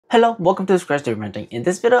Hello, welcome to Scratch 3D Printing. In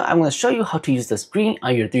this video, I'm going to show you how to use the screen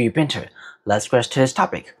on your 3D printer. Let's scratch to this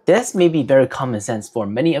topic. This may be very common sense for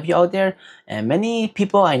many of you out there, and many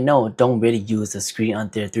people I know don't really use the screen on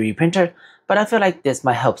their 3D printer, but I feel like this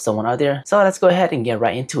might help someone out there. So let's go ahead and get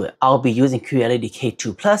right into it. I'll be using QLED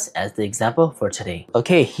K2 Plus as the example for today.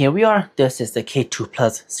 Okay, here we are. This is the K2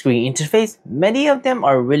 Plus screen interface. Many of them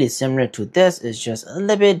are really similar to this. It's just a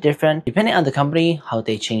little bit different depending on the company, how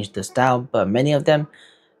they change the style, but many of them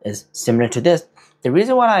is similar to this. The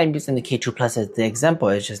reason why I'm using the K2 Plus as the example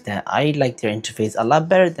is just that I like their interface a lot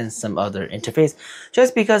better than some other interface,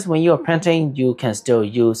 just because when you're printing you can still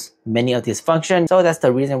use many of these functions. So that's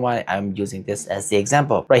the reason why I'm using this as the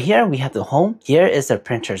example. Right here we have the home, here is the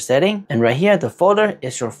printer setting, and right here the folder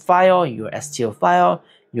is your file, your STL file,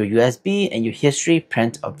 your USB, and your history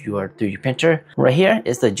print of your 3D printer. Right here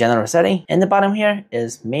is the general setting, and the bottom here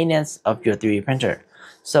is maintenance of your 3D printer.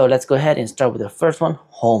 So let's go ahead and start with the first one,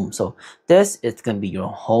 home. So this is going to be your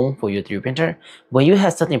home for your 3D printer. When you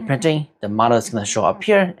have something printing, the model is going to show up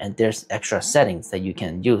here, and there's extra settings that you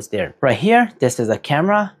can use there. Right here, this is a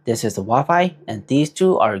camera, this is the Wi-Fi, and these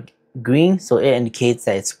two are green, so it indicates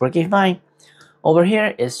that it's working fine. Over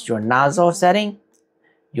here is your nozzle setting,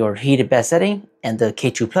 your heated bed setting, and the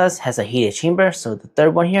K2 Plus has a heated chamber, so the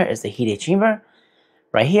third one here is the heated chamber.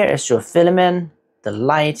 Right here is your filament, the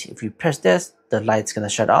light. If you press this, the light's gonna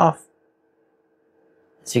shut off.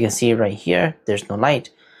 As you can see right here, there's no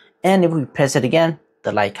light. And if we press it again,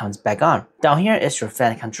 the light comes back on. Down here is your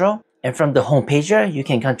fan control. And from the home page here, you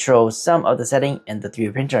can control some of the setting in the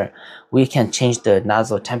 3D printer. We can change the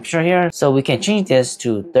nozzle temperature here. So we can change this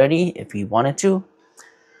to 30 if we wanted to.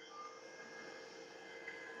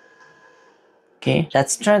 Okay,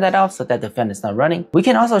 let's turn that off so that the fan is not running. We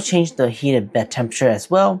can also change the heated bed temperature as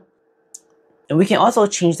well. And we can also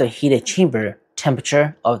change the heated chamber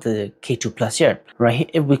temperature of the K2 Plus here. Right here,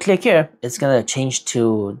 if we click here, it's gonna change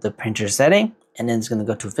to the printer setting, and then it's gonna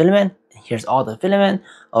go to filament. And here's all the filament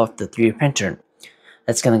of the 3D printer.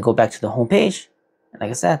 That's gonna go back to the home page.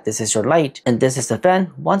 Like I said, this is your light, and this is the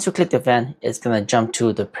fan. Once you click the fan, it's gonna jump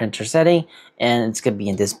to the printer setting, and it's gonna be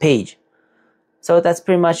in this page. So that's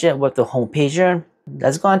pretty much it with the home page here.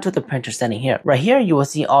 Let's go on to the printer setting here. Right here, you will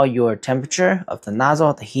see all your temperature of the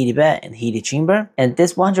nozzle, the heated bed, and heated chamber. And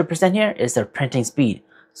this 100% here is the printing speed.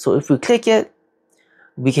 So if we click it,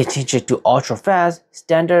 we can change it to ultra fast,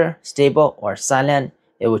 standard, stable, or silent.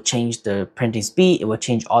 It will change the printing speed. It will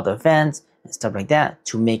change all the fans and stuff like that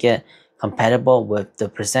to make it compatible with the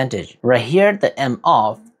percentage. Right here, the M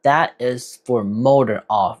off, that is for motor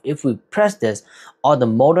off. If we press this, all the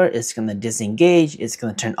motor is gonna disengage, it's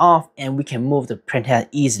gonna turn off, and we can move the print head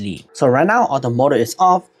easily. So right now, all the motor is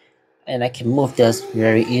off, and I can move this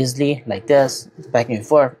very easily, like this, back and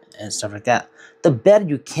forth, and stuff like that. The bed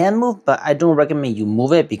you can move, but I don't recommend you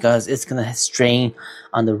move it because it's gonna strain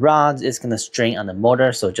on the rods, it's gonna strain on the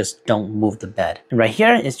motor, so just don't move the bed. And right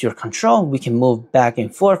here is your control. We can move back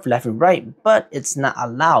and forth, left and right, but it's not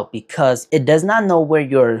allowed because it does not know where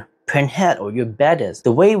your print head or your bed is.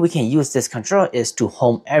 The way we can use this control is to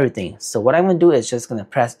home everything. So what I'm gonna do is just gonna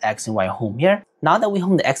press X and Y home here. Now that we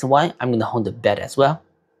home the X and Y, I'm gonna home the bed as well.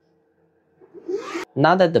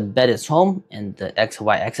 Now that the bed is home and the X and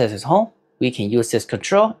Y axis is home, we can use this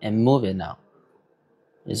control and move it now.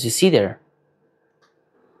 As you see there,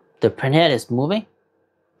 the print head is moving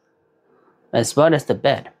as well as the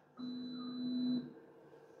bed.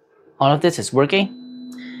 All of this is working.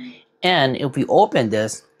 And if we open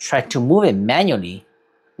this, try to move it manually,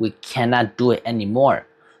 we cannot do it anymore.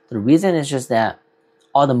 The reason is just that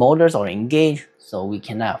all the motors are engaged, so we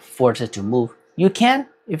cannot force it to move. You can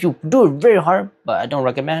if you do it very hard, but I don't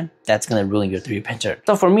recommend. That's gonna ruin your 3D printer.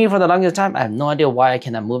 So for me, for the longest time, I have no idea why I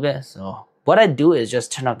cannot move it. So what I do is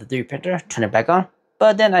just turn off the 3D printer, turn it back on.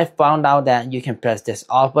 But then I found out that you can press this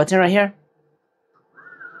off button right here,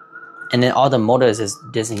 and then all the motors is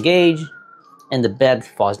disengaged, and the bed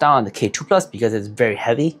falls down on the K2 Plus because it's very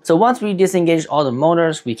heavy. So once we disengage all the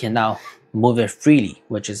motors, we can now move it freely,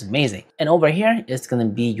 which is amazing. And over here, it's gonna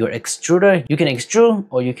be your extruder. You can extrude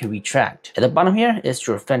or you can retract. At the bottom here is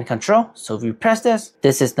your fan control. So if you press this,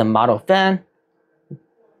 this is the model fan.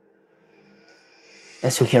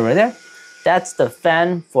 As you hear right there, that's the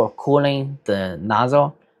fan for cooling the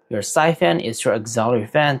nozzle. Your side fan is your auxiliary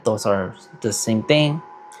fan. Those are the same thing.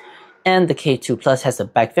 And the K2 Plus has a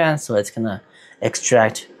back fan, so it's gonna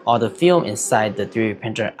extract all the film inside the 3D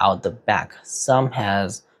printer out the back. Some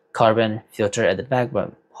has carbon filter at the back,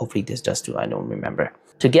 but hopefully this does too, I don't remember.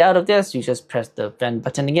 To get out of this, you just press the fan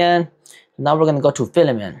button again. Now we're gonna go to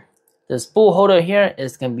filament. The spool holder here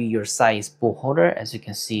is gonna be your size spool holder. As you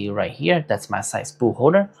can see right here, that's my size spool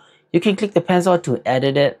holder. You can click the pencil to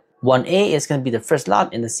edit it. 1A is going to be the first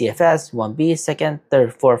slot in the CFS, 1B second,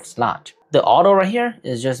 third, fourth slot. The auto right here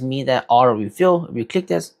is just me that auto refill. If you click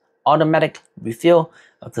this, automatic refill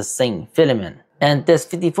of the same filament. And this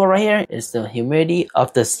 54 right here is the humidity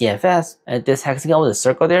of the CFS. And this hexagon with the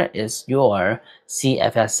circle there is your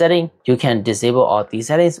CFS setting. You can disable all these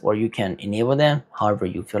settings or you can enable them however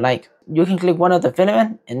you feel like. You can click one of the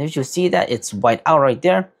filament, and if you see that it's white out right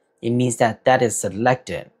there, it means that that is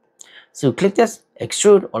selected. So click this,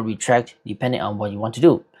 extrude or retract depending on what you want to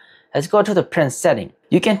do. Let's go to the print setting.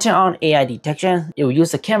 You can turn on AI detection. It will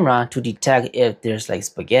use the camera to detect if there's like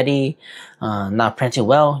spaghetti not printing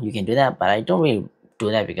well. You can do that, but I don't really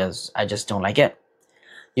do that because I just don't like it.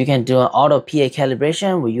 You can do an auto PA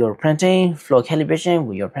calibration with your printing, flow calibration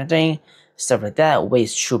with your printing, stuff like that,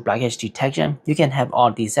 waste true blockage detection. You can have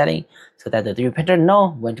all these settings so that the 3D printer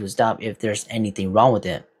know when to stop if there's anything wrong with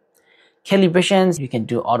it. Calibrations, you can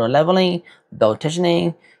do auto leveling, belt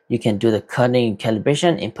tensioning, you can do the cutting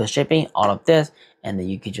calibration, input shaping, all of this, and then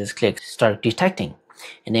you can just click start detecting,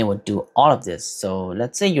 and then it will do all of this. So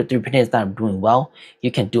let's say your 3D printer is not doing well,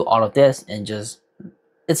 you can do all of this and just,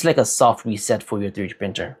 it's like a soft reset for your 3D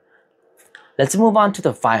printer. Let's move on to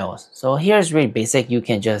the files. So here's really basic. You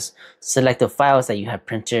can just select the files that you have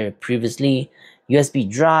printed previously. USB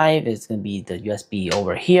drive is going to be the USB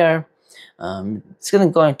over here. It's going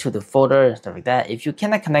to go into the folder and stuff like that. If you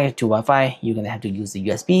cannot connect it to Wi-Fi, you're going to have to use the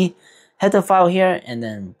USB. Head the file here and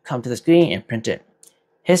then come to the screen and print it.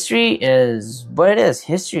 History is what it is,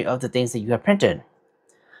 history of the things that you have printed.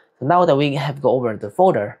 So now that we have go over the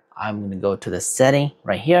folder, I'm going to go to the setting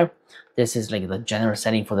right here. This is like the general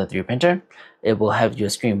setting for the 3D printer. It will have your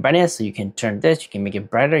screen brightness, so you can turn this, you can make it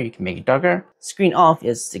brighter, you can make it darker. Screen off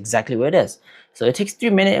is exactly what it is. So it takes 3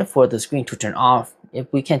 minutes for the screen to turn off. If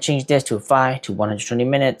we can change this to 5 to 120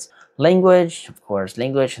 minutes. Language, of course,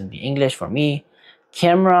 language can be English for me.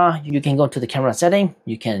 Camera, you can go to the camera setting.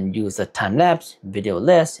 You can use the time lapse, video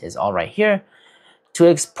list is all right here. To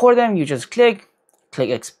export them, you just click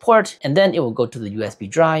export, and then it will go to the USB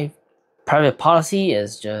drive. Private policy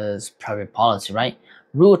is just private policy, right?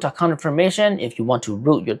 Root account information, if you want to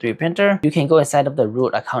root your 3D printer, you can go inside of the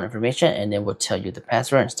root account information and it will tell you the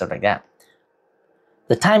password and stuff like that.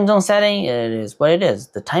 The time zone setting, it is what it is,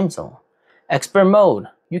 the time zone. Expert mode,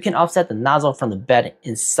 you can offset the nozzle from the bed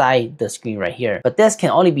inside the screen right here. But this can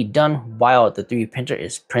only be done while the 3D printer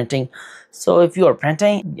is printing. So if you are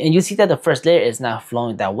printing and you see that the first layer is not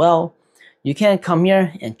flowing that well, you can come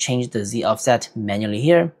here and change the Z offset manually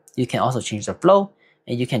here. You can also change the flow,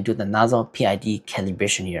 and you can do the nozzle PID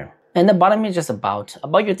calibration here. And the bottom is just about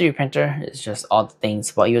your 3D printer. It's just all the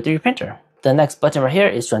things about your 3D printer. The next button right here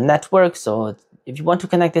is your network. So if you want to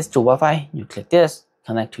connect this to Wi-Fi, you click this,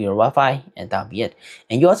 connect to your Wi-Fi, and that'll be it.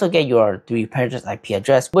 And you also get your 3D printer's IP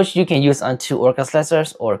address, which you can use onto Orca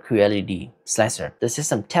slicers or QLED slicer. The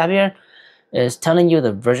system tab here is telling you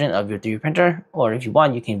the version of your 3D printer, or if you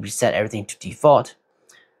want, you can reset everything to default.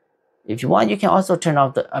 If you want, you can also turn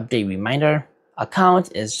off the update reminder.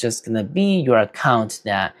 Account is just gonna be your account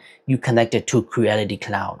that you connected to QLED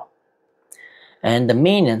Cloud. And the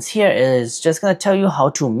maintenance here is just gonna tell you how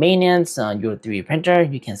to maintenance your 3D printer.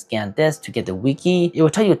 You can scan this to get the wiki. It will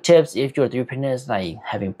tell you tips if your 3D printer is like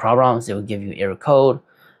having problems. It will give you error code,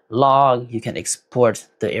 log. You can export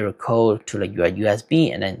the error code to like your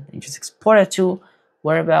USB, and then you just export it to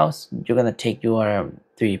whereabouts you're gonna take your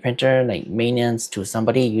 3D printer like maintenance to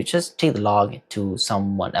somebody. You just take the log to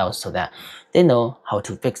someone else so that they know how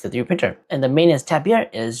to fix the 3D printer. And the maintenance tab here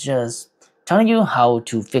is just telling you how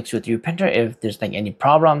to fix your 3D printer if there's like any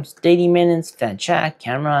problems, daily maintenance, fan check,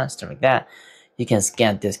 camera, stuff like that. You can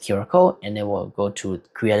scan this QR code and it will go to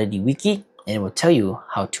QLED wiki and it will tell you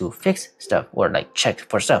how to fix stuff or like check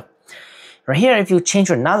for stuff. Right here, if you change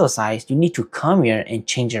your nozzle size, you need to come here and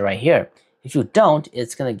change it right here. If you don't,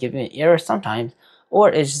 it's gonna give you an error sometimes, or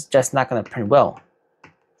it's just not gonna print well.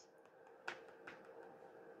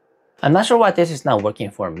 I'm not sure why this is not working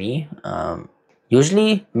for me.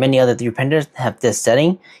 Usually, many other 3D printers have this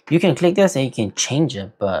setting. You can click this and you can change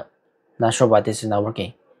it, but not sure why this is not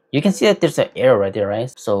working. You can see that there's an error right there,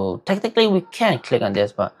 right? So technically, we can click on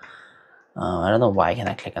this, but I don't know why I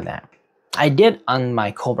cannot click on that. I did on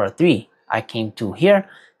my Cobra 3. I came to here,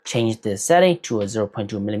 changed the setting to a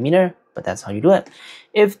 0.2 millimeter, but that's how you do it.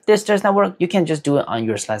 If this does not work, you can just do it on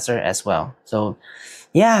your slicer as well. So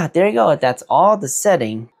yeah, there you go. That's all the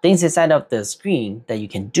setting, things inside of the screen that you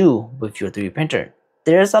can do with your 3D printer.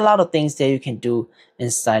 There's a lot of things that you can do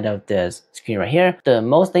inside of this screen right here. The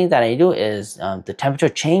most thing that I do is the temperature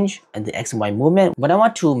change and the X and Y movement when I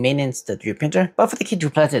want to maintenance the 3D printer. But for the Kit 2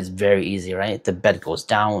 Plus, it's very easy, right? The bed goes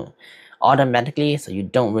down, automatically, so you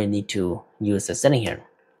don't really need to use the setting here.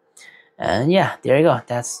 And yeah, there you go.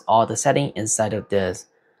 That's all the setting inside of this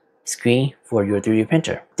screen for your 3D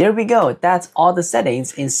printer. There we go. That's all the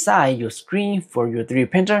settings inside your screen for your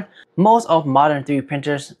 3D printer. Most of modern 3D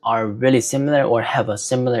printers are really similar or have a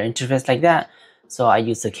similar interface like that. So I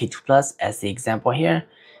use the K2 Plus as the example here.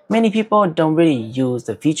 Many people don't really use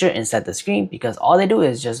the feature inside the screen because all they do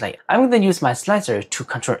is just like, I'm going to use my slicer to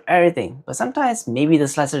control everything. But sometimes maybe the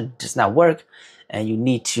slicer does not work and you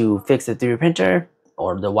need to fix the 3D printer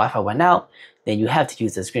or the Wi-Fi went out, then you have to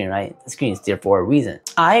use the screen, right? The screen is there for a reason.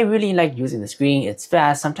 I really like using the screen. It's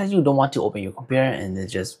fast. Sometimes you don't want to open your computer and it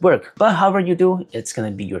just work. But however you do, it's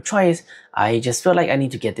gonna be your choice. I just feel like I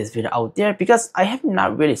need to get this video out there because I have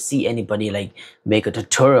not really seen anybody like make a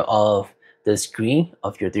tutorial of the screen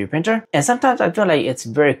of your 3D printer. And sometimes I feel like it's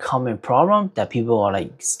a very common problem that people are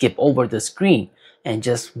like skip over the screen and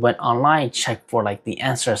just went online, check for like the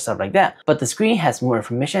answer, stuff like that. But the screen has more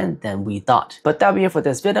information than we thought. But that'll be it for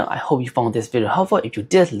this video. I hope you found this video helpful. If you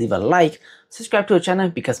did, leave a like, subscribe to the channel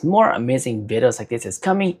because more amazing videos like this is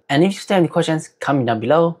coming. And if you still have any questions, comment down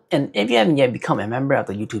below. And if you haven't yet become a member of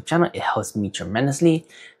the YouTube channel, it helps me tremendously.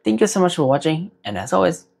 Thank you so much for watching. And as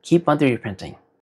always, keep on 3D printing.